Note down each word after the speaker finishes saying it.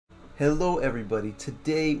Hello everybody,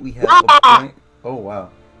 today we have a oh wow.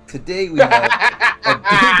 Today we have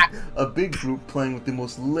a big group playing with the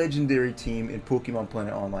most legendary team in Pokemon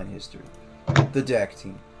Planet Online history. The Dak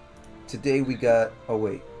Team. Today we got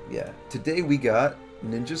today we got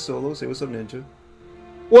Ninja Solo, say what's up Ninja.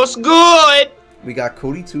 What's good? We got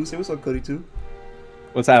Kody 2, say what's up Kody 2.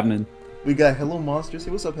 What's happening? We got hellom Monster, say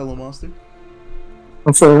what's up hellom Monster.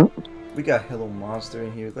 What's up? We got hellom Monster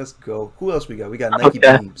in here, let's go. Who else we got? We got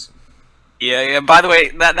NikeBeamz. Yeah. By the way,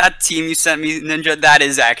 that team you sent me, Ninja, that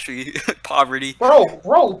is actually poverty. Bro,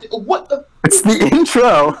 what the? It's the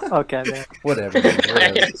intro! Okay, man. Whatever.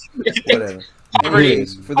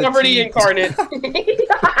 Poverty incarnate.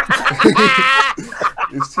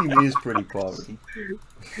 This team is pretty poverty.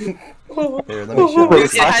 Here, let me show you.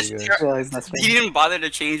 He didn't bother to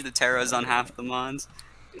change the Terras on half the mons.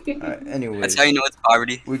 Anyway, that's how you know it's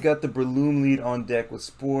poverty. We got the Breloom lead on deck with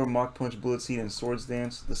Spore, Mach Punch, Bullet Seed, and Swords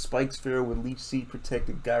Dance. The Spikes Pharaoh with Leaf Seed,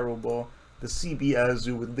 Protected, Gyro Ball. The CB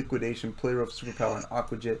Azu with Liquidation, Player of Superpower, and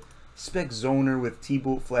Aqua Jet. Spec Zoner with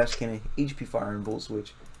T-Bolt, Flash Cannon, HP Fire, and Volt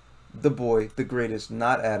Switch. The boy, the greatest,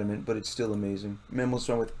 not adamant, but it's still amazing.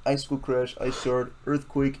 Mamoswine with Ice School Crash, Ice Shard,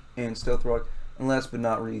 Earthquake, and Stealth Rock. And last but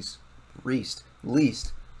not least,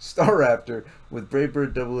 Staraptor with Brave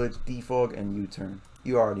Bird, Double Edge, Defog, and U-Turn.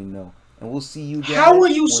 You already know. And we'll see you guys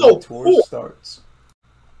when the tour starts.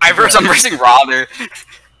 I'm versing Robber.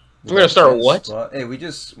 We're gonna start what? Hey, we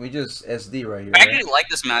just SD right here. I actually like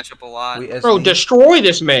this matchup a lot. Bro, destroy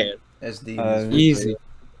this man. SD. Easy.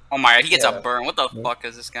 Oh my god, he gets a burn. What the fuck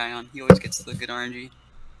is this guy on? He always gets the good RNG.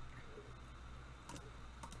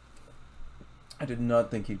 I did not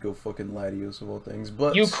think he'd go fucking Latios of all things,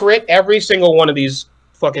 but you crit every single one of these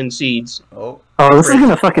fucking seeds. Oh, this is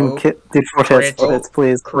gonna fucking do 4 hits,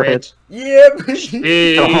 please. Crit. Yeah,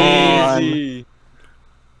 come on.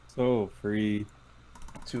 So free.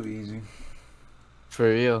 Too easy. For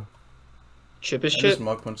real. Chip is I chip. just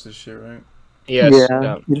Mach Punch this shit, right? Yes.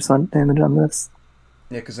 Yeah, you just want damage on this.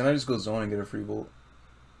 Yeah, because then I just go zone and get a free Volt.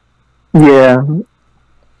 Yeah.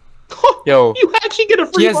 Yo, you actually get a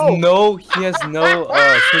free Volt. He has no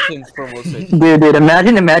switch-ins for Volt Switch. Dude,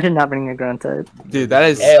 imagine not bringing a ground type. Dude, that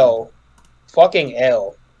is L. Fucking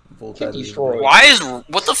L. Volt Get destroyed.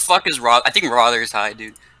 What the fuck is Rod? I think Rother is high,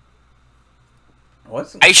 dude.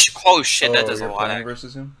 What? Oh shit, that does a lot.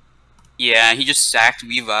 Versus him? Yeah, he just sacked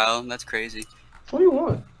Weavile. That's crazy. What do you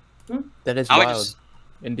want? That is now wild.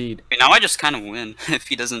 Indeed. Now I just kind of win if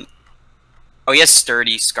he doesn't. Oh, he has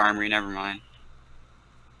Sturdy, Skarmory. Never mind.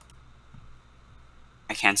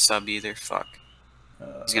 I can't sub either. Fuck.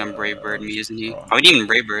 He's gonna Brave Bird me, isn't he? Oh, he didn't even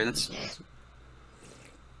Brave Bird. That's.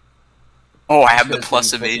 Oh, I have the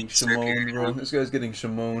plus evasion. This guy's getting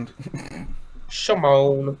shamoned.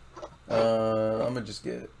 Shimon. I'm gonna just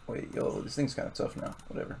get. Wait, yo, this thing's kind of tough now.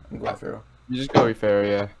 Whatever. I'm going Pharaoh. You just go Pharaoh,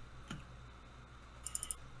 yeah.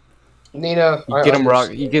 Nina, you get him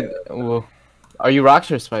rock. You get. Well, are you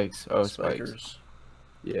rocks or spikes? Oh, Spikers. Spikes.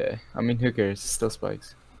 Yeah, I mean, who cares? It's still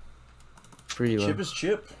spikes. Free low. Chip is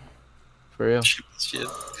chip. For real. Chip.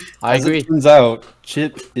 I agree. As it turns out,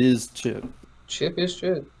 chip is chip. Chip is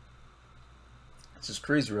chip. It's this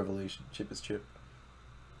crazy revelation. Chip is chip.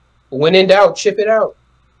 When in doubt, chip it out.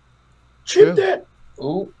 Chip True. that.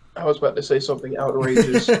 Ooh, I was about to say something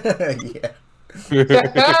outrageous. Yeah.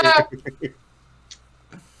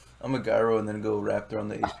 I'm a Gyro and then go Raptor on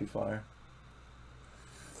the HP Fire.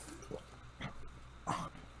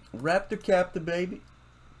 Raptor Captain, baby.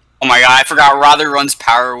 Oh my god, I forgot Rother runs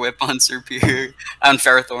Power Whip on Serperior. On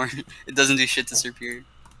Ferrothorn. It doesn't do shit to Serperior.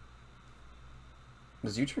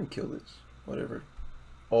 Does U-Turn kill this? Whatever.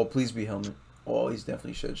 Oh, please be Helmet. Oh, he's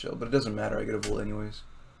definitely Shed Shell, but it doesn't matter. I get a Volt anyways.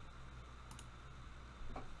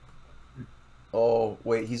 Oh,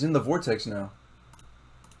 wait, he's in the Vortex now.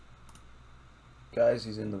 Guys,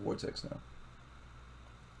 he's in the Vortex now.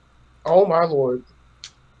 Oh my lord.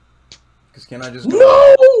 Because can I just go...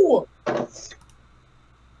 No!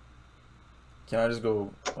 Can I just go...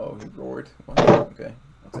 Oh, he roared. Wow. Okay,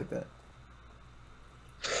 I'll take that.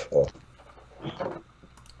 Oh.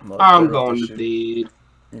 I'm going to bed.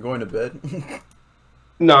 You're going to bed?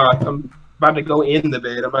 Nah, I'm about to go in the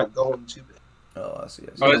bed. I'm not going to bed. Oh, I see.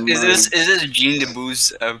 Oh, is this Gene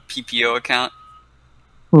DeBoo's PPO account?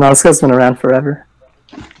 No, this guy's been around forever.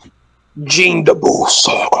 Gene DeBoo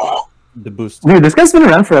saga. The boost. Dude, this guy's been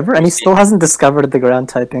around forever, and he still hasn't discovered the ground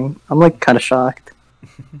typing. I'm like kind of shocked.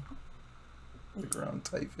 The ground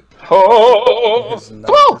type. Oh! He has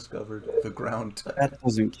not discovered the ground type. That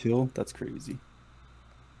doesn't kill. That's crazy.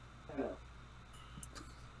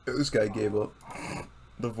 This guy gave up.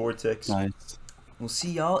 The Vortex. Nice. We'll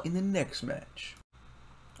see y'all in the next match.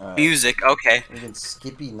 Alright. Music, okay. Again,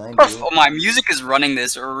 Skippy 98. Oh, my music is running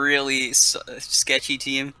this really sketchy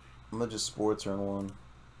team. I'm gonna just sports turn one.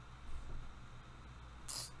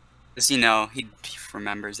 Does he know? He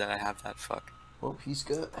remembers that I have that fuck. Well, he's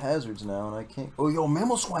got hazards now, and I can't. Oh, yo,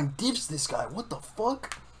 Mammal Swine dips this guy. What the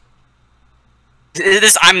fuck?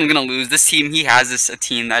 I'm gonna lose. This team, he has a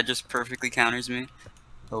team that just perfectly counters me.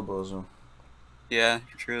 Oh, Bozo. Yeah,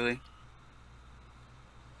 truly.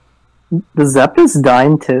 The Zepp's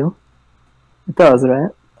dying too. It does,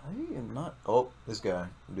 right? I am not. Oh, this guy,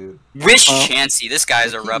 dude. Wish Chansey, this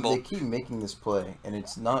guy's a rebel. They keep making this play, and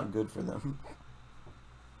it's not good for them.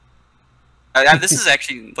 This is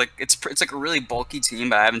actually like it's like a really bulky team,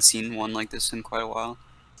 but I haven't seen one like this in quite a while.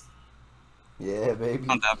 Yeah, baby.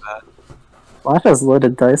 Not that bad. Flash has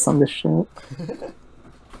loaded dice on this shit.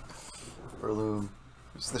 Heirloom.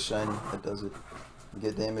 It's the shiny that does it. You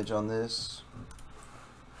get damage on this.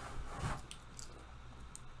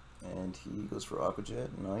 And he goes for Aqua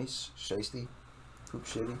Jet. Nice. Shiesty. Poop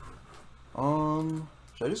shitty.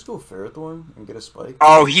 Should I just go Ferrothorn and get a spike?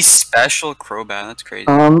 Oh, he's special Crobat. That's crazy.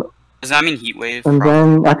 Does that mean Heat Wave? And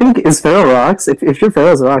then I think is Pharaoh rocks. If your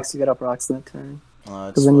Pharaoh's rocks, you get up rocks that turn.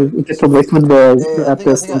 Because then you get to wait with the I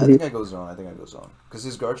think I go zone. I think I go zone. Because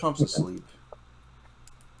his Garchomp's asleep.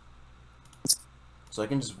 So I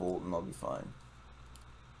can just Volt and I'll be fine.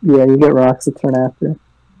 Yeah, you get rocks a turn after.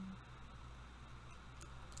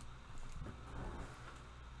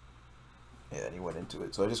 Yeah, and he went into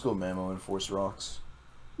it. So I just go Mamo and force rocks.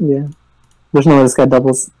 Yeah. There's no way this guy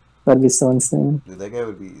doubles. That'd be so insane. Dude, that guy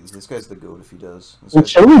would be. This guy's the goat if he does. It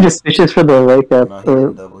should we just fishes for the wake up Nah, he or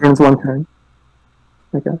didn't double. turns one turn?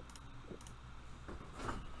 Okay. Look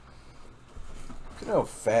at how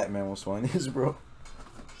fat Mammal Swine is, bro.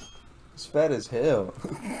 He's fat as hell.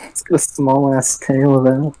 It's got a small ass tail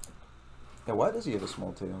though. Yeah, why does he have a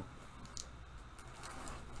small tail?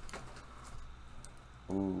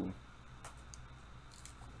 Ooh.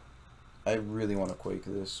 I really want to Quake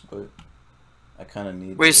this, but I kind of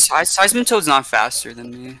need. Wait, Seismitoad's not faster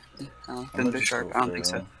than me. Oh, I'm than gonna Big just Shark. go I don't for, think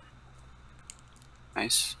so.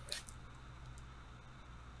 Nice.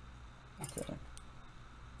 Okay.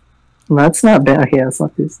 That's not bad. Okay, that's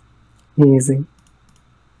not this easy.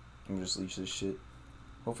 I'm just leash this shit.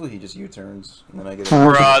 Hopefully he just U-turns, and then I get.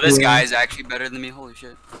 Bro, this guy is actually better than me. Holy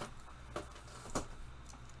shit.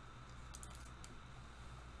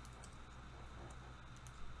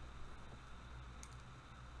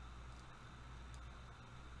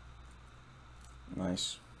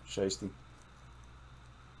 Nice. Shiesty.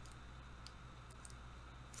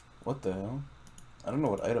 What the hell? I don't know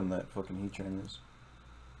what item that fucking heat train is.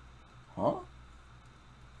 Huh?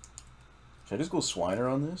 Should I just go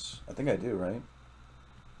Swiner on this? I think I do, right?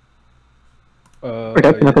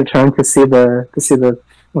 Protect another turn to see the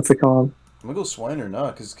what's it called? I'm gonna go Swiner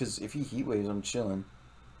now, cause if he heat waves, I'm chilling.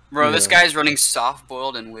 Bro, this Yeah. guy's running soft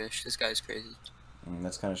boiled and Wish. This guy's crazy.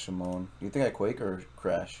 That's kind of Shimon. Do you think I Quake or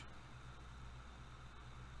Crash?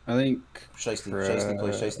 I think Shiesty play,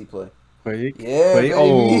 Shiesty play. Quake. Yeah, Quake. baby.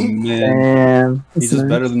 Oh man, Damn. he's just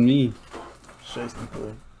better than me. Shiesty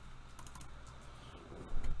play.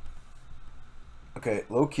 Okay,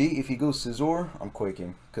 low key, if he goes Scizor, I'm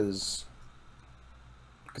Quaking, cause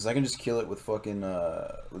I can just kill it with fucking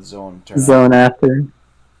with zone turn. Zone after.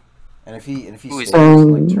 And if he Who is stays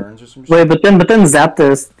like turns or some shit. Wait, but then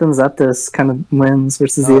Zapdos kind of wins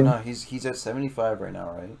versus No, you, no, he's at 75 right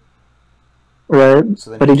now, right? right?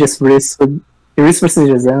 So then But he just roosts versus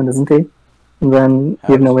your zone, doesn't he? And then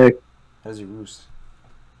you have no way How does he roost?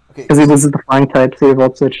 Okay, because he loses the flying type, so your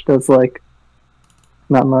Volt Switch does like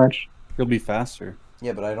not much. He'll be faster.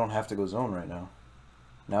 yeah, but I don't have to go zone right now.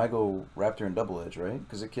 Now I go Raptor and Double Edge, right?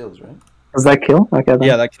 Because it kills, right? Does that kill? Okay, then.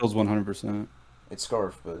 Yeah, that kills 100%. It's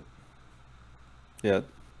Scarf, but Yeah,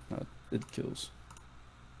 it kills.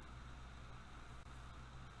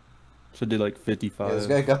 Should do like 55. yeah, this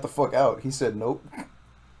guy got the fuck out. He said nope.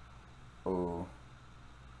 Oh,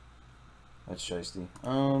 that's shiesty.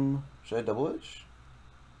 Should I Double Edge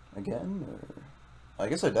again? Or I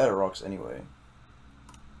guess I died at rocks anyway.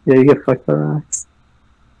 Yeah, you get fucked by rocks.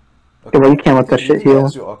 Okay, well, you can't let that shit heal.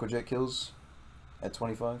 Do Aqua Jet kills at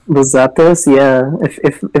 25? The Zapdos, yeah.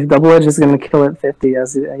 If Double Edge is gonna kill at 50,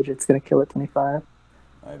 as the Age, it's gonna kill at 25.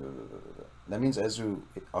 That means Ezu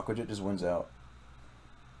Aqua Jet just wins out.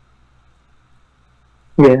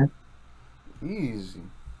 Yeah. Easy.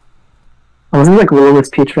 I was like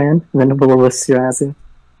Will-O-Wisp Peach Ran, and then Will-O-Wisp Urazu.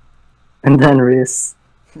 And then Reese.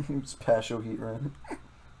 It's Pasho Heat Ran.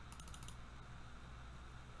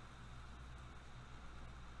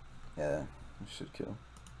 Yeah, it should kill.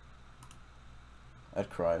 I'd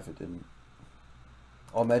cry if it didn't.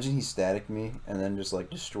 Oh, imagine he static me and then just like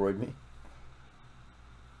destroyed me.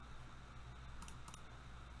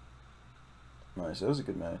 Nice, that was a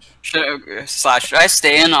good match. Should I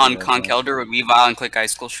stay in on Yeah, Conk nice. Elder with Weavile and click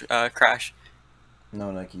Ice Skull Crash? No,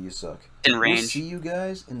 Nike, you suck. In We'll range. see you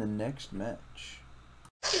guys in the next match.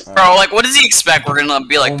 Bro, like, what does he expect? We're gonna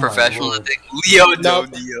be like Oh my professional. lord. Leo, No.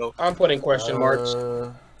 Dio. I'm putting question marks.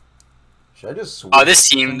 Should I just switch? Oh, this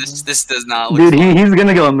team, this does not look Dude, fun. he's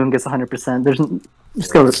gonna go Amoongus 100%. There's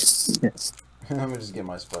just go. Yeah. I'm gonna just get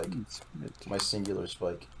my spike. My singular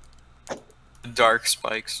spike. Dark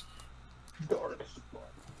spikes. Oh,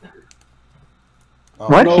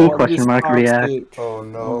 What no. he question mark react? Oh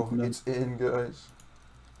no, it's in, guys.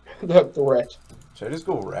 The threat. Should I just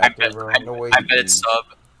go Raptor, bro? No way. I bet it's sub.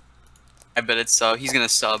 I bet it's sub. He's gonna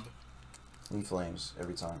sub. Leaf flames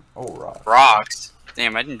every time. Oh, rock. Rocks.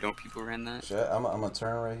 Damn, I didn't know people ran that. I'm gonna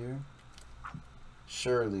turn right here.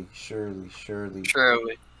 Surely. Surely.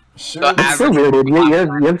 It's so weird, dude. You have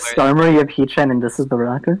Starmer, you have Heatran, and this is the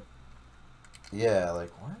rocker. Yeah, like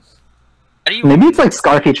what? How do you Maybe it's like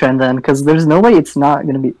Scarf Heatran then, because there's no way it's not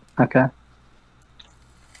gonna be. Okay.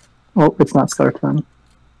 Well, it's not Scarf then.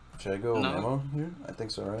 Should I go No. Memo here? I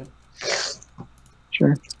think so, right?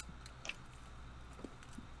 Sure.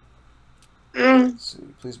 Let's see.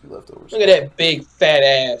 Please be leftovers. Look at that big fat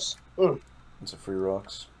ass. It's a free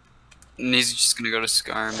rocks. And he's just gonna go to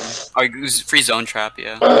Scar, man. Oh, it was free zone trap,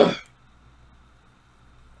 yeah.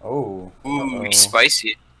 Oh. Ooh,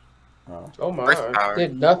 spicy. Oh. Oh my. Earth power.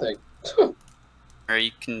 Did nothing. Or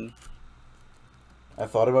you can. I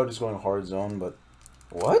thought about just going hard zone, but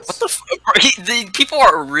what? What the fuck? People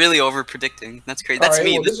are really over predicting. That's crazy. That's Alright,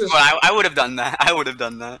 me. well, This this is what I would have done that. I would have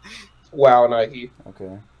done that. Wow, Nike.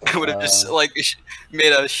 Okay. I would have just like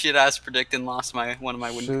made a shit ass predict and lost one of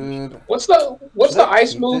my win. Should What's the I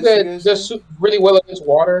ice keep move this, you that guys does really well against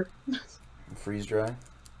water? freeze dry?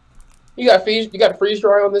 You got freeze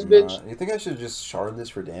dry on this bitch? You think I should just shard this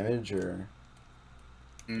for damage or?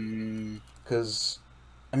 Because,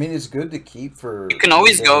 I mean, it's good to keep for. You can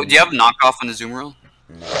always go. Do you have knockoff on the zoom roll?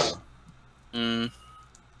 No. You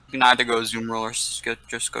can either go zoom roll or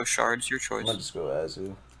just go shards. Your I'm choice. gonna just go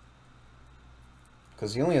Azu.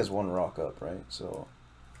 Because he only has one rock up, right? So.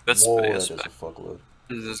 That's Whoa, pretty that is a aspect. fuckload.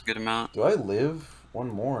 This is a good amount. Do I live one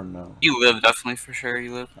more or no? You live definitely for sure.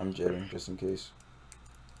 You live. I'm jetting just in case.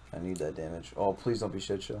 I need that damage. Oh, please don't be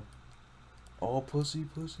shed show. Oh, pussy.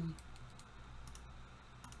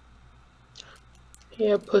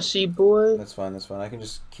 Yeah, pussy boy. That's fine. I can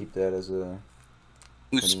just keep that as a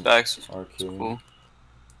Who specs? arcade. Cool.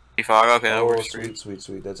 Defog. Okay, that Oh, works. For you.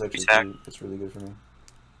 sweet. That's actually Attack. that's really good for me.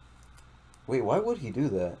 Wait, why would he do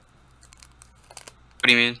that? What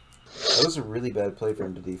do you mean? That was a really bad play for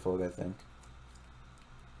him to defog, I think.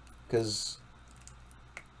 Because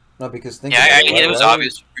think Yeah, about it. it was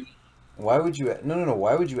obvious. Why would you? No.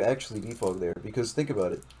 Why would you actually defog there? Because think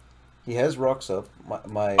about it. He has rocks up.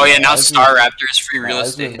 My Oh yeah, now Azu- Star Raptor is free my real Azu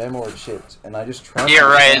estate. Memo are chipped, and I just tried. Yeah,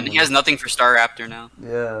 right. And he has nothing for Star Raptor now.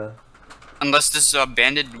 Yeah. Unless this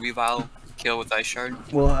banded Weavile kill with Ice Shard.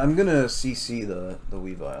 Well, I'm gonna CC the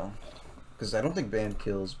Weavile. Because I don't think band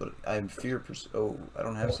kills, but I fear. Oh, I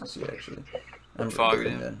don't have CC actually. I'm Fog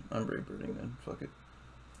brave him. then. I'm brave birding then. Fuck it.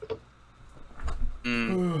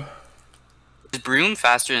 Is Broom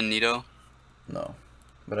faster than Nido? No,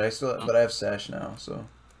 but I have Sash now, so.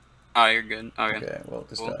 Oh, you're good. Okay. Okay, well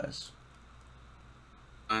this Cool. dies.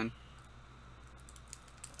 Fine.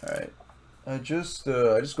 All right, I just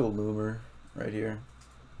go Loomer right here.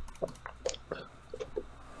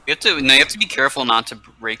 You have to be careful not to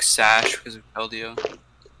break Sash because of Keldeo.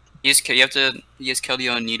 He has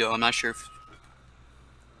Keldeo and Nido. I'm not sure if.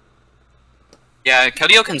 Yeah,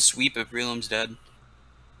 Keldeo can sweep if Realm's dead.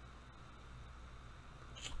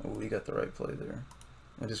 Oh, we got the right play there.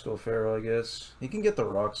 I just go Pharaoh, I guess. He can get the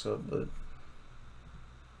rocks up, but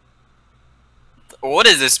What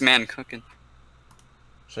is this man cooking?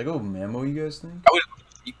 should I go Memo? You guys think? Oh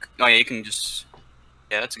yeah, you can just.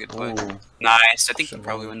 Yeah, that's a good play. Ooh, Nice. I think you Shimon.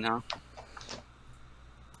 probably win now.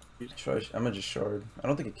 I'm gonna just shard. I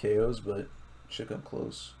don't think it KOs, but should come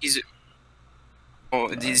close. Oh,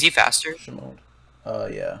 is he faster? Shimon.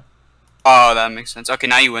 Yeah. Oh, that makes sense. Okay,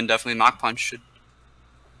 now you win definitely. Mach Punch should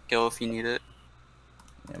kill if you need it.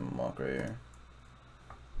 Yeah, Monk right here.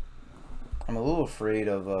 I'm a little afraid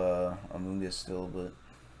of Amoongus still, but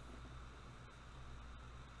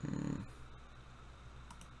I'm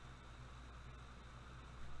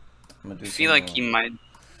gonna do I feel like something he might.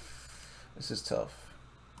 This is tough.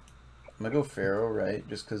 I'm gonna go Pharaoh, right?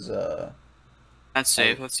 Just cause That's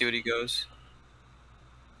safe. Let's see what he goes.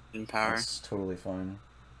 In power. that's totally fine.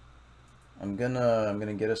 I'm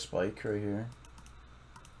gonna get a spike right here.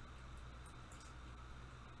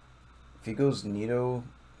 If he goes Nito,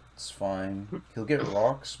 it's fine. He'll get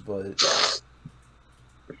rocks, but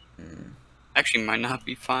Actually, might not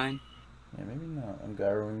be fine. yeah, maybe not. I'm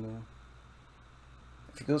gyroing though.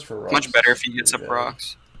 If he goes for rocks, Much better if it's he gets really up bad.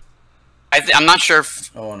 rocks. I'm not sure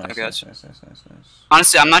if. Oh, nice, Okay, nice.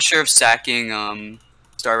 honestly, I'm not sure if sacking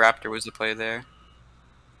Star Raptor was the play there.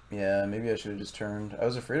 Yeah, maybe I should have just turned. I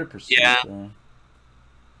was afraid of pursuit Yeah. though.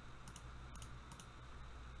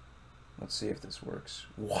 Let's see if this works.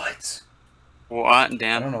 What? What? I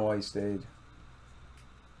Damn. don't know why he stayed.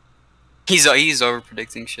 He's over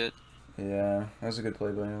predicting shit. Yeah, that was a good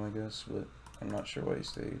play by him, I guess, but I'm not sure why he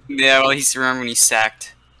stayed. Yeah, well, he's remember when he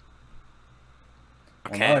sacked.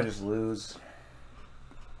 Well, Okay. now I just lose.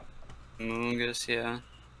 Mungus, yeah.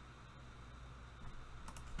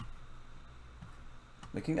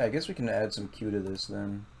 I guess we can add some Q to this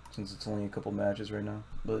then, since it's only a couple matches right now.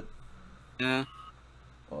 But Yeah.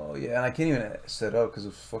 oh yeah, and I can't even set up because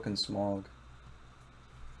of fucking smog.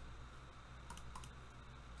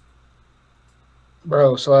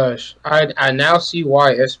 Bro, Slash. I now see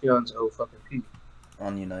why Espeon's O fucking P.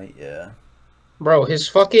 On Unite, yeah. Bro,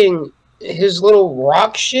 his little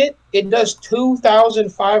rock shit, it does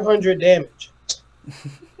 2,500 damage.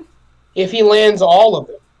 If he lands all of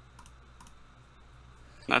them.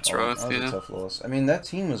 That's Oh, rough, that was yeah. a tough loss. I mean, that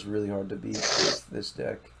team was really hard to beat with this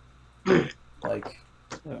deck. Like,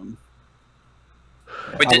 Um,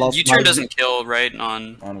 Wait, I lost U-turn my- doesn't kill, right?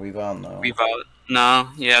 On on Weave Out, no. Weave Out. No,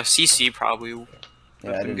 yeah, CC probably.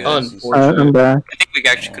 Yeah, I didn't Good. know Unfortunate. I'm back. I think we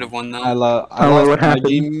actually could have won though. I lost what my happened?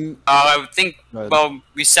 game. I think. But Well,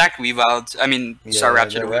 we sacked Weave Out. I mean, Star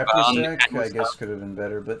Raptor the to Weave Out. Raptor on the sack, Animal I guess, stuff. could have been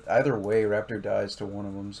better, but either way, Raptor dies to one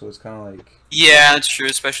of them, so it's kind of like, Yeah, that's true,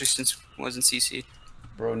 especially since it wasn't CC.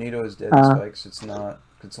 bro, Nito is dead to spikes. It's not.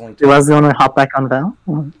 It's only. Do you guys want to hop back on Val?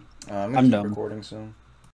 I'm gonna I'm keep done. recording soon.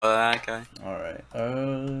 Okay. All right.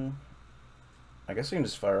 I guess we can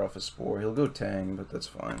just fire off a spore. He'll go Tang, but that's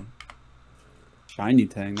fine. Shiny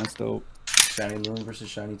Tang, that's dope. Shiny Loon versus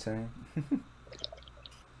Shiny Tang.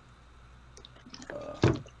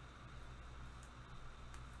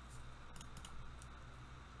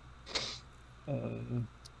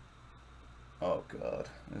 Oh god,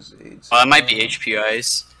 this AIDS. Well, that might be HP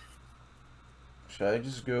Ice. Should I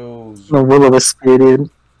just go? No will-o-wisp, dude.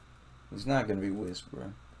 He's not gonna be Wisp,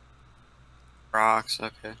 bro. Rocks,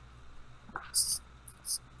 okay.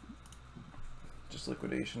 Just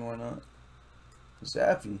liquidation, why not?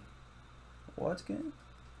 Zappy. What game?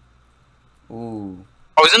 Ooh.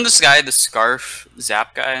 Oh, isn't this guy the Scarf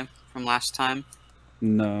Zap guy from last time?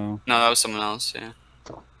 No. No, that was someone else, yeah.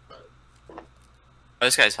 Oh,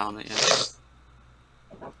 this guy's helmet, yeah.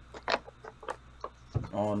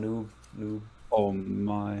 Oh, noob. Oh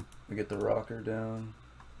my. We get the rocker down.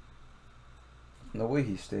 No way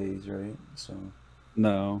he stays, right? So.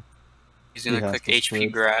 No. He's gonna He has click to HP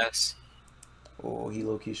switch. grass. Oh, he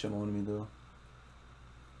low-key shamoned me though.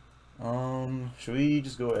 Should we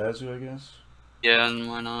just go Azu, I guess? Yeah, and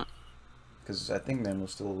why not? Because I think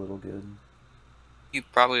Manuel's still a little good. You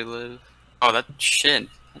probably live. Oh, that shit.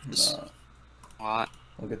 That's Nah, a lot.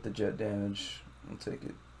 I'll get the jet damage. I'll take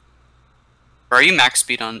it. Are you max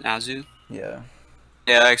speed on Azu? Yeah.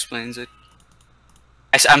 Yeah, that explains it.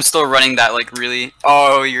 I'm still running that, like, really.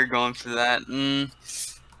 Oh, you're going for that.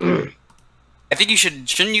 I think you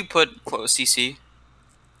shouldn't you put close CC?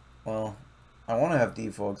 Well, I want to have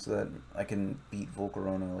defog so that I can beat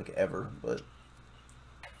Volcarona, like, ever, but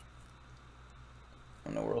I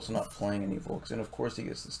don't know, we're also not playing any Volks, and of course he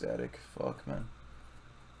gets the static. Fuck, man.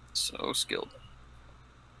 So skilled.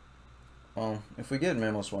 Well, if we get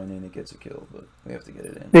Mammo Swine in, it gets a kill, but we have to get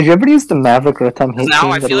it in. Did you ever use the Maverick or Tom Hate Now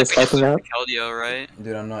team I that feel he like was we just hyping up? Keldeo, right?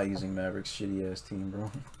 Dude, I'm not using Maverick's shitty-ass team, bro.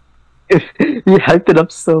 You hyped it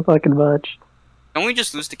up so fucking much. Don't we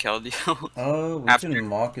just lose to Keldeo? We After. can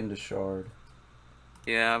mock into Shard.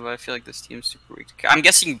 Yeah, but I feel like this team's super weak. I'm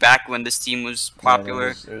guessing back when this team was popular,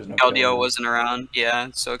 Yeah, there's no Keldeo Keldeo. wasn't around. Yeah,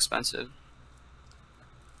 it's so expensive.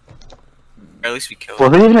 Or at least we killed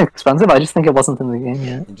Was it. it even expensive? I just think it wasn't in the game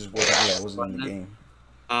yet. It just wasn't, yeah, it wasn't in the game.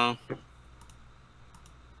 Oh,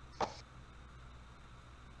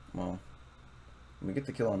 Well, we get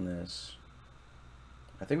the kill on this.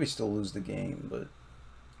 I think we still lose the game, but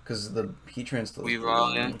because the Heatran still We is roll,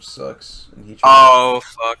 blue, yeah. which sucks. And Heatran, oh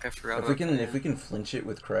fuck! I forgot. if we about can that. if we can flinch it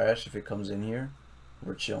with Crash, if it comes in here,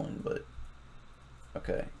 we're chilling. But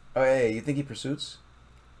okay. Oh hey, you think he pursuits?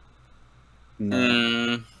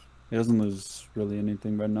 No. He doesn't lose really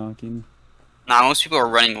anything by knocking. Nah, most people are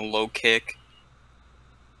running low kick.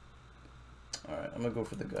 All right, I'm gonna go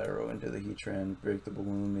for the gyro into the Heatran, break the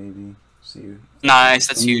balloon, maybe. See you. Nice,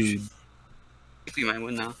 that's huge. Mm. I think we might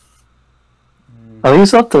win now. Oh, you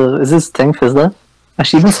still have to. Is this thing Fizzler?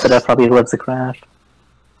 Actually, even Spit probably lives a crash.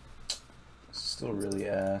 Still really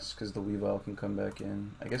ass because the Weavile can come back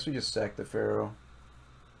in. I guess we just sack the Pharaoh.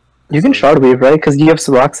 You can shard weave, right? Because you have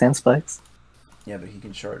rocks and spikes. Yeah, but he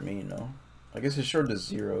can shard me, no? I guess his shard is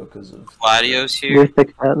 0 because of... Gladio's here. You're thick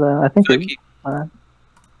at that. I think Okay.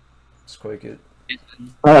 Let's quake it.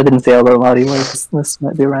 I didn't say how low Lottie was. This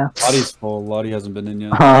might be around. Lottie's full. Lottie hasn't been in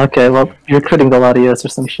yet. Oh, okay, well, you're critting the Latios or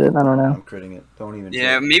some shit. I don't know. I'm critting it. Don't even...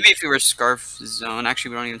 Yeah, maybe if we were Scarf Zone.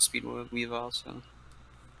 Actually, we don't even speed Weavile, so...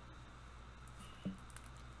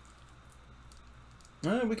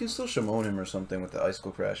 We can still Shimon him or something with the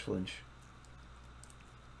Icicle Crash flinch.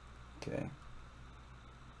 Okay.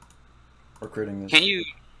 We're critting this. Can you...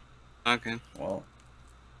 Okay. Well...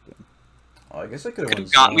 Oh, I guess I could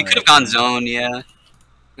have We could have gone zone, yeah.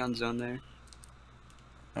 Gone zone there.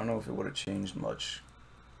 I don't know if it would have changed much.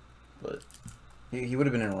 But... He would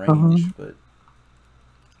have been in range, but...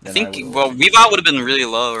 I think... Well, Weavile would have been really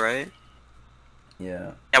low, right?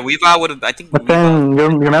 Yeah. Yeah, Weavile would have... I think... But then, you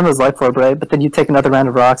remember his life orb, right? But then you take another round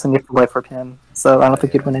of rocks and you have to life orb him. So I don't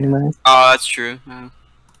think you'd win anyways. Oh, that's true. Yeah.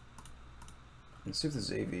 Let's see if this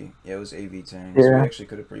is AV. Yeah, it was AV tank. Yeah. So we actually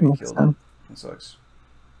could have pre-killed Makes him. It sucks.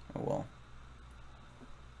 Oh well.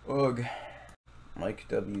 Ugh. Mike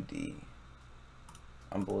WD.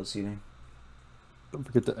 I'm bullet seeding. Don't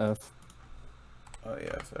forget the F. Oh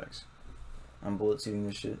yeah, facts. I'm bullet seeding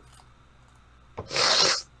this shit.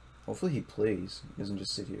 Hopefully he plays. He doesn't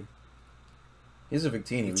just sit here. He's a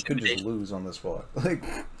Victini. We could just lose on the spot. Like...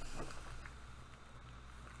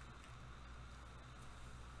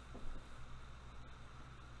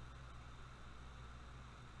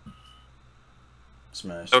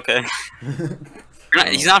 Smash. Okay.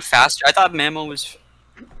 He's not faster. I thought Mammo was...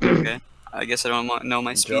 Okay. I guess I don't know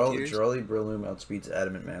my speed here. Jolly Brillium outspeeds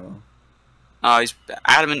Adamant Mammo. Oh, he's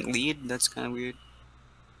Adamant lead? That's kind of weird.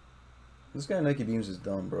 This guy NikeBeamz is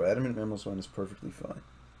dumb, bro. Adamant Mammo's one is perfectly fine.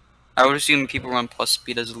 I would assume people run plus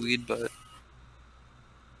speed as a lead, but...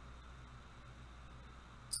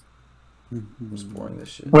 I'm just boring this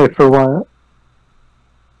shit. Wait, for what?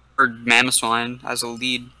 Or Mammothswine as a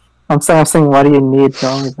lead. I'm saying, why do you need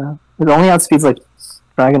Jolly though? It only outspeeds like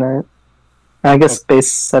Dragonite. I guess base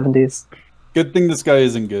 70s. Good thing this guy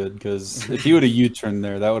isn't good, because if he would have U-turned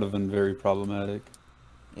there, that would have been very problematic.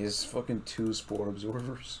 He has fucking 2 Spore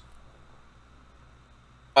Absorbers.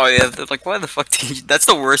 Oh yeah, like why the fuck did you... That's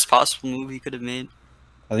the worst possible move he could have made.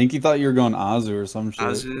 I think he thought you were going Azu or some shit.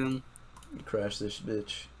 Azu. Crash this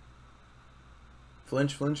bitch.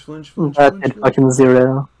 Flinch. That did fucking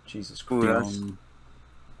 0. Jesus Ooh, Christ.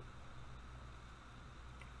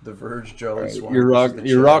 The Verge Jolly Swan.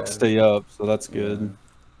 Your rocks stay up, so that's good.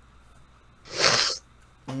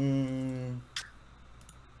 Nah,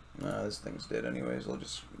 this thing's dead anyways. I'll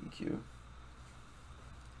just EQ.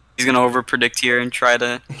 He's gonna overpredict here and try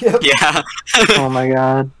to... Yep. Yeah. Oh my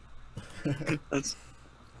god.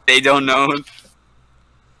 They don't know.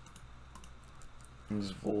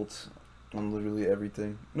 Just Volt on literally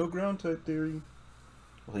everything. No ground type theory.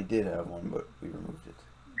 Well, he did have one, but we removed it.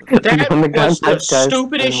 That was the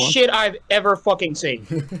stupidest shit I've ever fucking seen.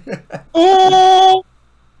 Oh!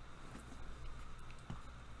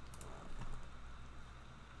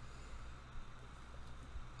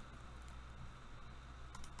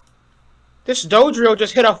 This Dodrio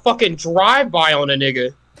just hit a fucking drive-by on a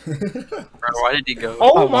nigga. Bro, why did he go?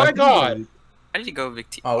 Oh my god. Why did he go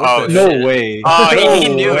Victini? Oh, no way. Oh, he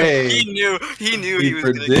No knew. way. He knew. He knew He he was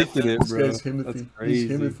gonna get predicted that. it, bro. This guy's Himothy. That's crazy.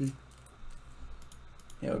 He's Himothy.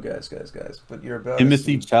 Yo, guys. But you're about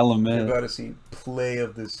Timothy to see, you're Chalamet. about to see Play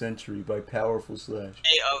of the Century by Powerful Slash.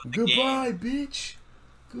 Hey, of the Goodbye, game. bitch.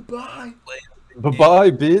 Goodbye.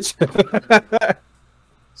 Bye-bye, bitch.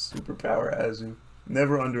 Superpower Azu.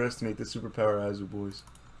 Never underestimate the Superpower Azu, boys.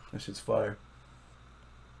 That shit's fire.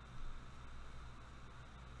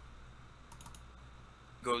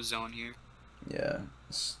 Go zone here. Yeah,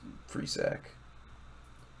 it's free sack.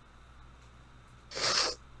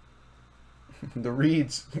 The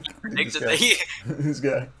reads. Predicted this guy. that This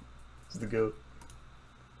guy is the goat.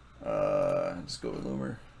 Just go with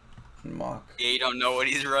Loomer and Mock. Yeah, you don't know what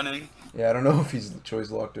he's running. Yeah, I don't know if he's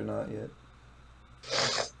choice locked or not yet.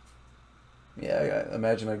 Yeah, I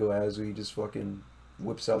imagine I go Azu, he just fucking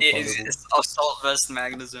whips out. Yeah, it's Assault Vest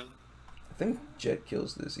Magnetism. I think Jet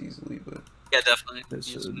kills this easily, but Yeah, definitely. It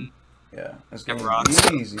should. yeah, let's Have go.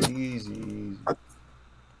 rocks.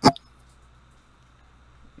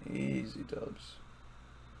 Easy dubs.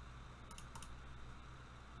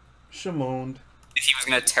 Shamoned. If he was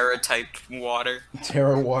gonna Terra type water.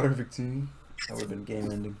 Terra Water Victini. That would have been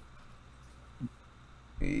game ending.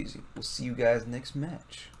 Easy. We'll see you guys next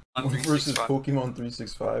match. Versus Pokemon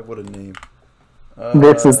 365. What a name.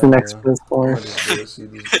 This is the next PS4. See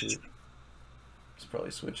this shit. It's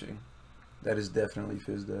probably switching. That is definitely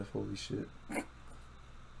FizzDef. Holy shit. I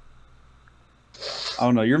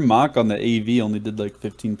don't know. Your mock on the AV only did like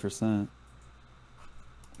 15%.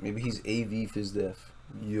 Maybe he's AV FizzDef.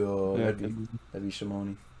 Yo, Yeah, that'd be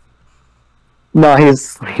Shimoni. No,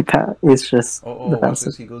 he's just. Oh, watch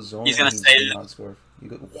this. He goes zone. He's gonna say it. Not scarf. You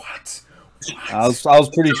go, what? I was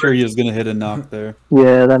pretty sure he was gonna hit a knock there.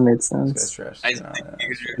 Yeah, that made This guy's sense. trash.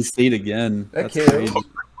 He stayed again. That That's KO. crazy.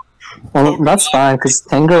 Well, that's fine because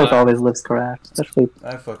Tangrowth always looks correct, especially.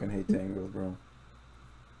 I fucking hate Tangrowth, bro.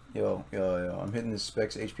 Yo. I'm hitting this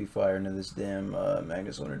Specs HP Fire into this damn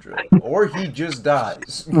Magnus Winter Drill. Or he just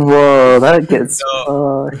dies. Whoa, that gets.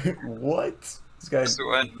 What? This guy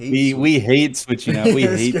hates We hate switching out. We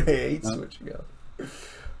this hate. guy hates switching out.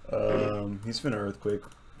 He's finna Earthquake.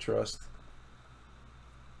 Trust.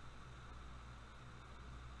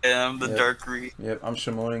 Yeah, the dark read. Yep, I'm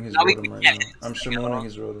Shimoning his Now we Rotom right can't now. hit I'm this thing at Shimoning all.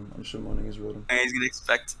 his Rotom. I'm Shimoning his Rotom. He's gonna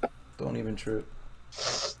expect. Don't even trip.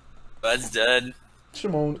 That's dead.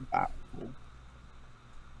 Shimon.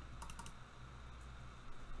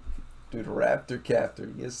 Dude, Raptor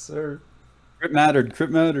Captor. Yes, sir. Crit mattered. Crit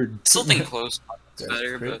mattered. Still think close. It's That's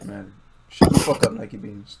better, crit but matter. Shut the fuck up,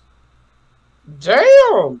 NikeBeamz.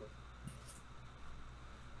 Damn!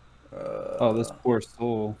 Oh, this poor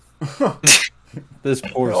soul. This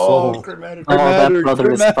poor Oh, soul. crit matter. Oh, that mattered, brother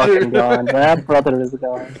crit is mattered. fucking gone. That brother is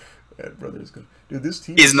gone. That brother is good. Dude, this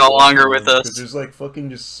team He's is no so longer fun, with 'cause us. There's like fucking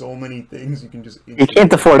just so many things you can just. You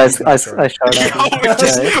can't afford. I shot out.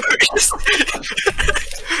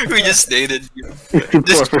 we just stated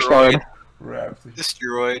 54 for shard. Raptor.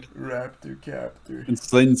 destroyed. Raptor Captor. And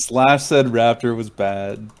Slayton Slash said Raptor was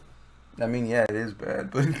bad. I mean, yeah, it is bad,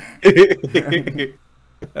 but.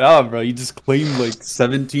 Oh, bro, you just claimed like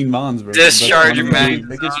 17 mons, bro. Discharge That's man.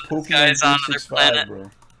 Look at This guy's on another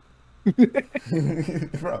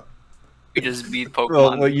 365, bro. We just beat Bro,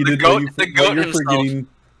 Pokemon. what you the did, goat, what the goat you're himself. forgetting,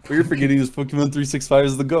 what you're forgetting is Pokemon 365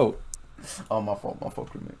 is the GOAT. Oh, my fault,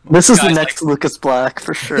 crewmate. This is the Guy's next Lucas Black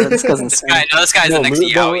for sure. This guy's This insane. guy, no, this guy's No, the next Lu-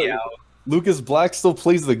 Yao no, Yao. Lucas Black still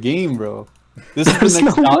plays the game, bro. This is There's the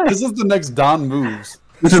next no Don, way. this is the next Don moves.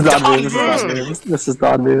 This is Don Don moves. This is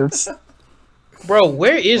Don moves. Bro,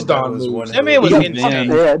 where is Oh, that Don was one Moves? That man was hell of a insane.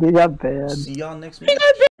 man. Yeah, he got banned. See y'all next week.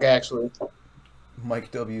 Actually.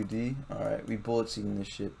 Mike WD. Alright, we bullet seeding this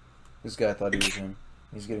shit. This guy thought he was him.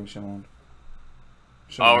 He's getting Shimon.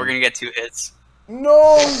 Oh, we're gonna get 2 hits.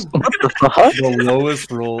 No! What the fuck? The lowest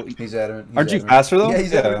roll. He's adamant. He's Aren't you adamant. faster though? Yeah,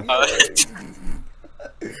 he's adamant. Uh,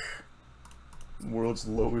 World's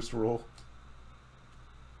lowest roll.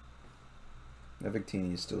 That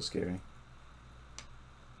Victini is still scary.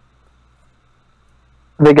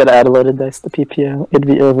 They got Adelaide dice the PPO. It'd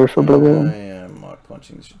be over for Berlin. I am mock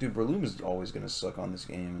punching this shit. Dude, Berloom is always gonna suck on this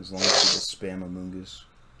game as long as people spam Amoongus.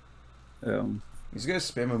 These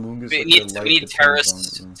guys spam Amoongus we like need, their we life need depends on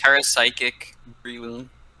it, bro. Terra Psychic Breloom.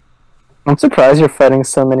 I'm surprised you're fighting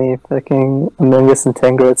so many fucking Amoongus and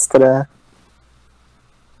Tangrowths today.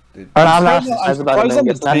 Dude, Oh, no, I'm not I'm surprised about surprised on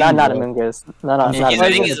the Amoongus. Not Tangrowth. Amoongus. No, not I think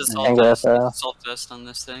surprised he's on assault Tangrowth. vest. Assault vest on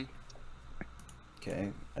this thing.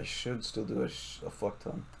 okay, I should still do a fuck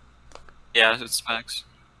ton. Yeah, it's specs.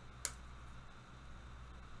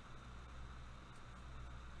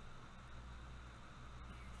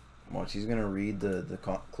 Watch, he's gonna read the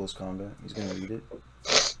close combat. He's gonna read it.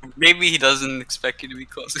 Maybe he doesn't expect you to be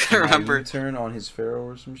close. I remember. Turn on his Pharaoh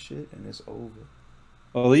or some shit, and it's over.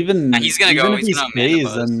 Well, even Nah, he's gonna even go, if he's he gonna stays,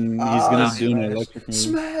 Mana Buzz. then he's gonna Ah, do an smash. electric move.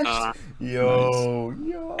 Smash!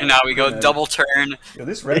 Yo. And now we go Man. double turn. Yo,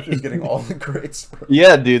 this Raptor's getting all the crits, bro.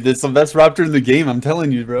 Yeah, dude, it's the best Raptor in the game. I'm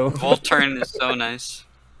telling you, bro. Volt turn is so nice.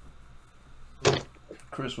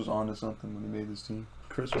 Chris was onto something when he made this team.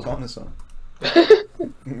 Chris was onto something.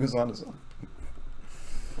 He was onto something.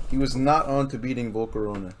 He was not on to beating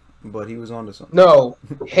Volcarona, but he was onto something. No.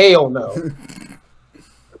 Hell no.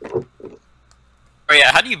 Oh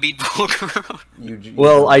yeah, how do you beat Volcarona? You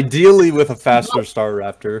Well, ideally with a faster Star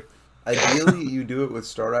Raptor. ideally you do it with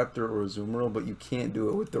Staraptor or Azumarill, but you can't do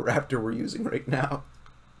it with the Raptor we're using right now.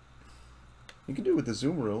 You can do it with the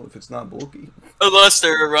Azumarill if it's not bulky. Unless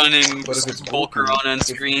they're running But if it's bulky, Volcarona and if-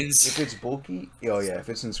 screens. If it's bulky, oh yeah, if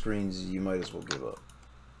it's in screens, you might as well give up.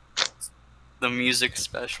 The music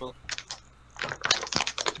special.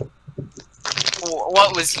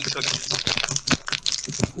 What was he cooking?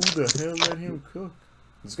 Who the hell let him cook?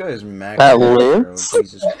 This guy is maxed That out, bro. lives?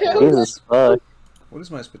 Jesus Christ. Jesus fuck. What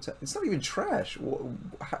is my spectac? It's not even trash. Bro,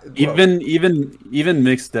 Even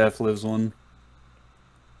mixed def lives one.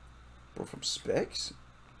 bro, from specs?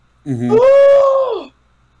 Mm-hmm.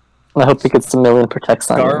 I hope he gets a million protects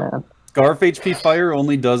on you, man. Scarf HP Fire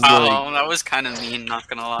only does like... Oh, that was kind of mean, not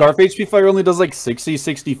gonna lie. Scarf HP Fire only does like 60,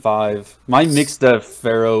 65. My mixed def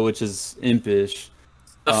Pharaoh, which is impish.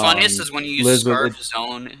 The funniest is when you use Scarf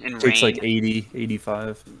Zone in rain. Takes like 80,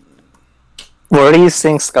 85. Where are you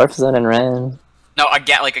seeing Scarf Zone in rain? No,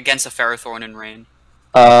 like against a Ferrothorn in rain.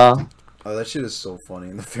 Oh, that shit is so funny,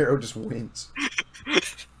 and the Pharaoh just wins.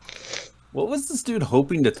 What was this dude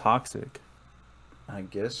hoping to Toxic? I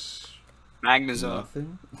guess... Magnezone.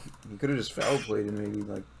 Nothing? He could have just foul played and maybe,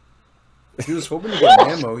 like... If he was hoping to get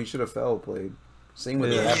ammo, he should have foul played. Same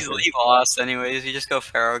with the He lost anyways, you just go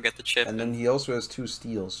Pharaoh, get the chip. And then he also has 2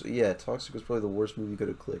 steals, so yeah, Toxic was probably the worst move he could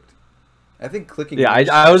have clicked. I think clicking... Yeah,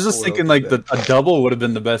 I was just thinking, like, a double would have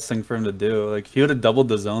been the best thing for him to do. Like, if he would have doubled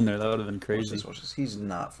the zone there, that would have been crazy. Watch this. He's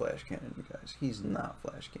not Flash Cannon, you guys. He's not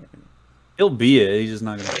Flash Cannon. He'll be it, he's just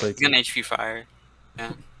not going to click. He's gonna HP Fire.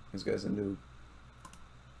 Yeah. This guy's a noob.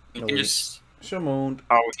 You can just... Shimon.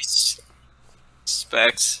 Oh, he's...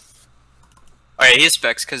 Specs. Alright, he is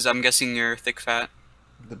Specs, because I'm guessing you're Thick Fat.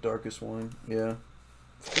 The darkest one, yeah.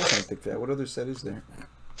 Of course I'm Thick Fat. What other set is there?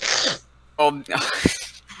 Oh,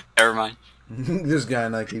 never mind. This guy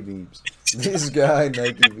NikeBeamz. This guy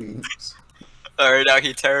NikeBeamz. Alright, now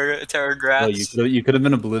he terror grass. Oh, you could have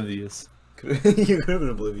been oblivious. You could have been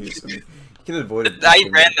oblivious. I mean, you could have avoided. I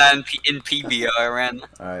ran that in PBO. I ran.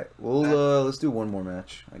 Alright, well, let's do one more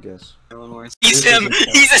match, I guess. He's him!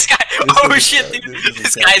 He's this guy! Oh shit, dude!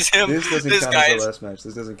 This guy's him! This doesn't count as the last match.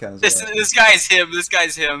 This doesn't count as the last match. This guy's him! This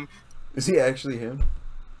guy's him! Is he actually him?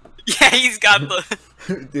 Yeah, he's got the...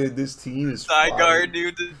 Dude, this team is side guard,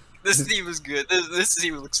 dude. This team is good. This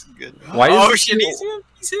team looks good. Why shit, he's him!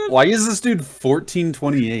 He's him! Why is this dude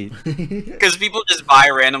 1428? Because people just buy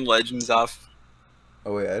random legends off.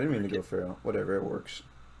 Oh wait, I didn't mean to go Pharaoh. Whatever, it works.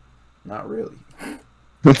 Not really.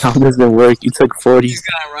 How does it work? You took 40. He's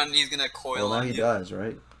gonna run, he's gonna coil well, now on he you. dies,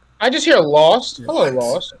 right? I just hear Lost. Hello,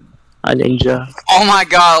 Lost. Hi, Ninja. Oh my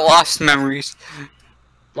god, lost memories.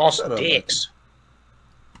 Lost dicks.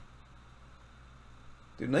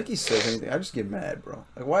 Dude, Nike says anything, I just get mad, bro.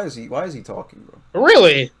 Like, why is he talking, bro?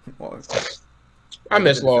 Really? Well, I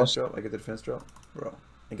miss Lost. I get the defense drop, bro.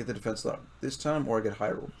 I get the defense drop this time, or I get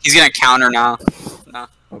high roll. He's gonna counter now. No.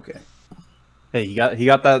 Okay. Hey, he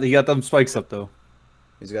got them spikes up though.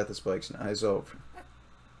 He's got the spikes now. He's over.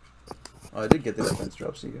 Oh, I did get the defense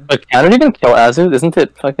drop, see you. Look, I don't even kill Azu. Isn't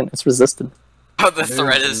it fucking? It's resisted. Oh, the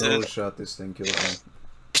threat is no it. shot this thing kills me.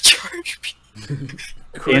 Charge me.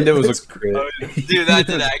 And it was a crit. Oh, dude, that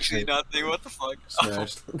did actually nothing. What the fuck?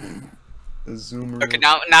 Smashed. The zoomer. Okay,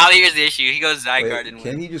 now here's the issue. He goes Zygarde and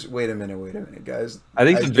can he just wait a minute, guys? I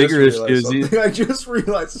think the bigger issue is I just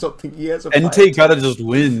realized something. He has a Entei gotta just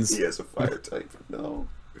wins. He has a fire type. No.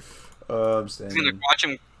 I'm standing. He's gonna watch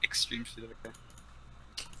him extreme shit. Okay.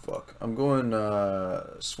 Fuck. I'm going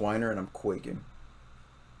Swiner and I'm quaking.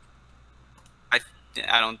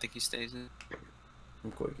 I don't think he stays in.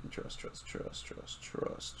 I'm quaking. Trust.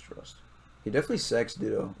 He definitely sacks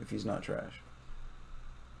Ditto if he's not trash.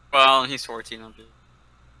 Well, he's 14. I'll do.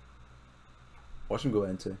 Watch him go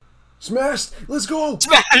Entei. Smashed! Let's go!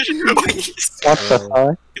 Smash! What the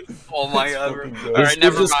fuck? Oh my god. Alright,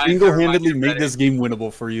 never mind. Single-handedly made this game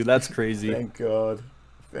winnable for you. That's crazy. Thank God.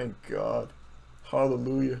 Thank God.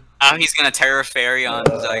 Hallelujah. Now he's gonna Terra Fairy on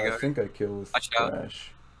Zygarde. I think I kill with Watch out.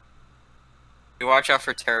 Crash. You watch out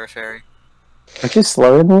for Terra Fairy. Aren't you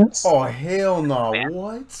slower than this? Oh, hell no. Man.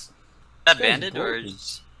 What? Is that banded or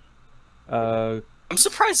is... I'm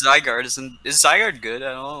surprised Zygarde isn't... Is Zygarde good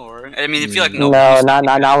at all? Or I mean, I feel like No,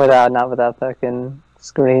 not without fucking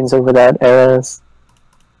screens or without arrows.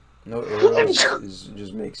 No arrows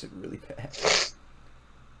just makes it really bad.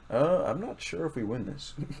 I'm not sure if we win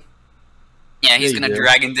this. Yeah, he's Yeah, gonna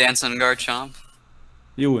Dragon Dance on Garchomp.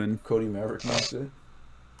 You win. Cody Maverick makes it.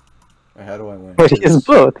 Or how do I win? Wait, he has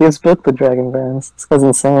both. He has both the Dragon Bands. This guy's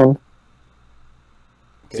insane.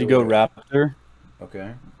 So you go Raptor.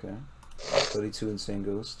 Okay. Cody 2 Insane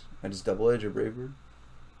Ghost. I just double edge or Brave Bird?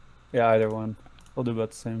 Yeah, either one. I'll do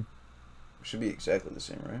about the same. Should be exactly the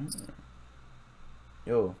same, right?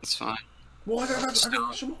 Yo. It's fine. Well, I got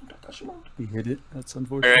Shimon. You hit it. That's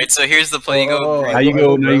unfortunate. Alright, so here's the play. You go. Now you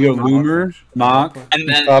go Loomer, Mach, And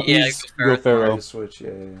then, copies, yeah, go Pharaoh. Switch,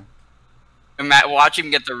 yeah. And Matt, watch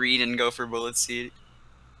him get the read and go for Bullet Seed.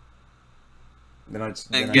 Then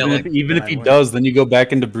Even if he does, then you go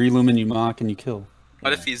back into Breloom and you Mach and you kill.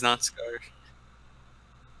 What if he's not Scarf?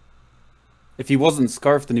 If he wasn't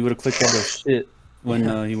Scarf, then he would have clicked all that shit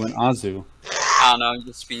when he went Azu. I don't know, I'm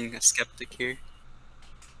just being a skeptic here.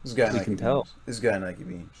 This guy You can tell. This guy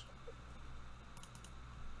NikeBeamz.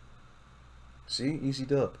 See? Easy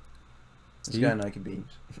dub. This guy NikeBeamz.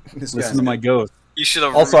 Listen to my ghost. You should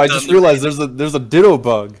have. Also, I just realized there's a ditto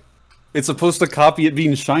bug. It's supposed to copy it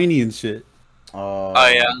being shiny and shit. Oh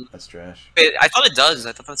yeah. That's trash. Wait, I thought it does.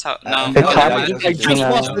 I thought that's how. No, It I copied just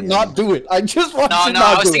watched it not do it. I just watched it no. not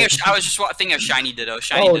I was do thinking. it. I was just thinking of shiny ditto.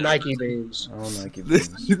 Shiny Oh, ditto. NikeBeamz. Oh,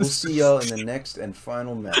 NikeBeamz. We'll see y'all in the next and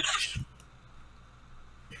final match.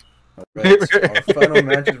 Alright, our final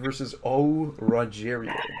match is versus O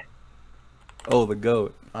Rogerio. Oh, the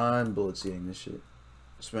goat. I'm bullet seeing this shit.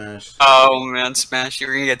 Smash. Oh man, smash!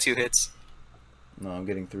 You're gonna get 2 hits. No, I'm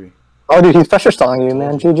getting 3. Oh, dude, he's pressure stalling you,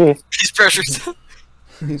 man. GG. He's pressure stall.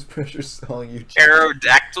 He's pressure stalling you.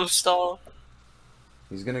 Aerodactyl stall.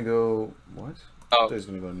 He's gonna go. What? I Oh, thought he was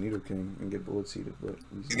gonna go Needle King and get bullet seated, but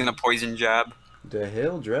he's gonna poison jab. The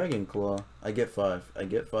hell, Dragon Claw. I get 5. I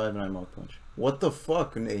get 5 and I Mach Punch. What the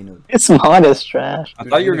fuck? No. It's modest trash. I Dude,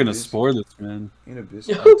 thought you were Ain't gonna Abyss- spore this, man. Ain't Abyss.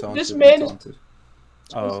 Yo, I'm taunted, this I'm man is- taunted.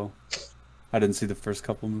 Oh, I didn't see the first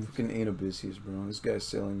couple moves. Fucking Ain't Abyssies, bro. This guy's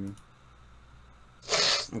selling me.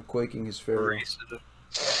 I'm quaking his Pharaoh. He's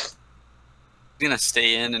gonna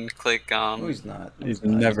stay in and click. No, he's not. No, He's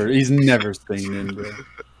not. never staying in, bro.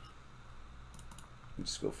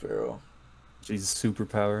 Just go Pharaoh. He's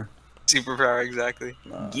superpower. Superpower exactly.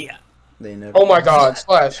 Nah, Yeah. they never. Oh my god,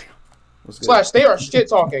 Slash. What's good? Slash, they are shit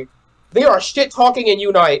talking. They are shit talking in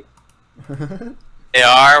Unite. They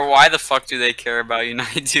are. Why the fuck do they care about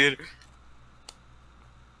Unite, dude?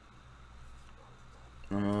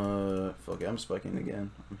 Fuck it, I'm spiking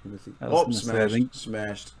again. I'm Timothy. I was Oh, gonna say, I smashed. think-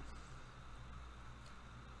 Smashed.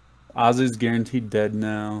 Ozzy's guaranteed dead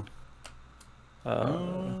now. I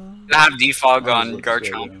have defog Might as on well just go,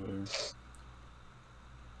 Garchomp. yeah, whatever.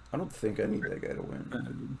 I don't think I need that guy to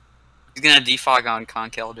win. He's gonna defog on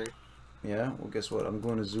Conkeldurr. Yeah, well, guess what? I'm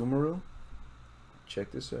going to Zoomaroo.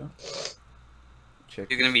 Check this out. Check.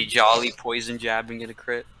 You're gonna be this. jolly poison jab and get a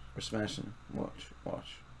crit. We're smashing. Watch.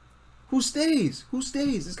 Watch. Who stays? Who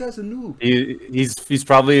stays? This guy's a noob. He's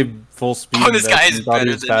probably full speed. Oh, this guy is He thought he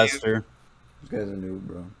better was than you. faster. This guy's a noob,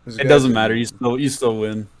 bro. This It guy's doesn't a matter. noob. You still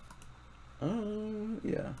win.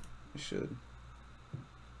 Yeah, you should.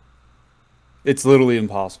 It's literally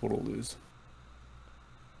impossible to lose.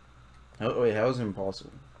 Oh wait, how is it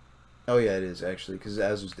impossible? Oh yeah, it is actually because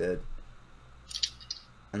Azu's dead.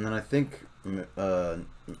 And then I think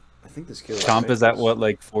this kill. Chomp is at what,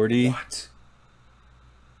 like 40? What?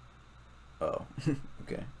 Oh,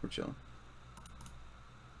 okay, we're chilling.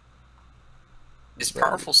 Is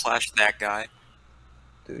powerful slash that guy?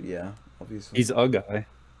 Dude, yeah, obviously. He's a guy.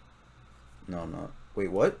 No, I'm not. Wait,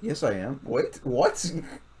 what? Yes, I am. Wait, what?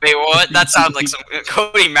 Wait, what? That sounds like some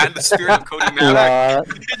Cody Mad. The spirit of Cody Mad.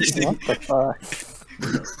 What the fuck?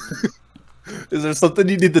 Is there something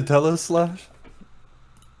you need to tell us, Slash?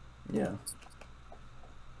 Yeah.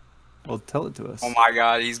 Well, tell it to us. Oh my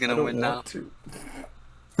god, he's I gonna don't win now. want to.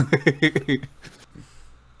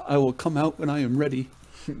 I will come out when I am ready.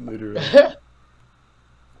 Literally.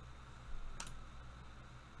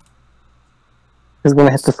 He's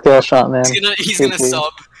gonna hit the scale shot, man. He's gonna GG.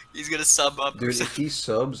 sub. He's gonna sub up. Dude, if he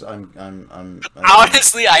subs, I'm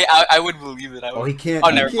Honestly, I would believe it. I would. Oh, he can't. Oh,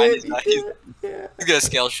 he never mind. can't, He's not. he can't, yeah. He's gonna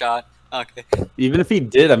scale shot. Okay. Even if he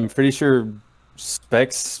did, I'm pretty sure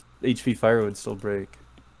Specs HP Fire would still break.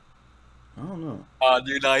 I don't know. Oh,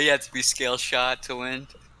 dude, no, he had to be scale shot to win.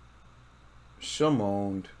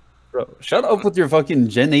 Shamoned. Bro, shut up with your fucking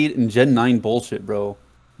Gen 8 and Gen 9 bullshit, bro.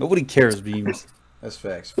 Nobody cares, Beams. That's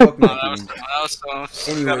facts. Fuck Oh, NikeBeamz.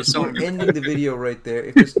 that was so. Anyways, we're ending the video right there.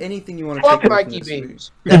 If there's anything you want to Fuck take away from this video,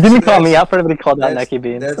 NikeBeamz. You didn't call me out, but everybody called out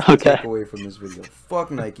NikeBeamz. That's the Okay. takeaway from this video. Fuck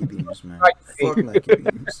NikeBeamz, man. NikeBeamz. Fuck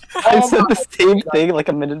NikeBeamz. I Oh said my the same thing like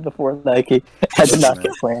a minute before Nike. I did not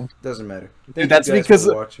get blamed. Doesn't matter. Thank Dude, that's you guys because-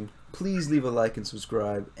 for watching. Please leave a like and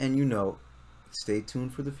subscribe, and stay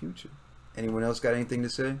tuned for the future. Anyone else got anything to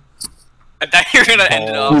say? I thought you were gonna end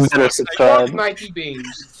it You off. better Fuck subscribe.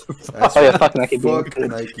 NikeBeamz. That's Oh yeah, right. fuck NikeBeamz. Fuck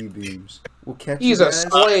NikeBeamz. We'll catch He's you a guys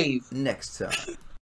slave. next time.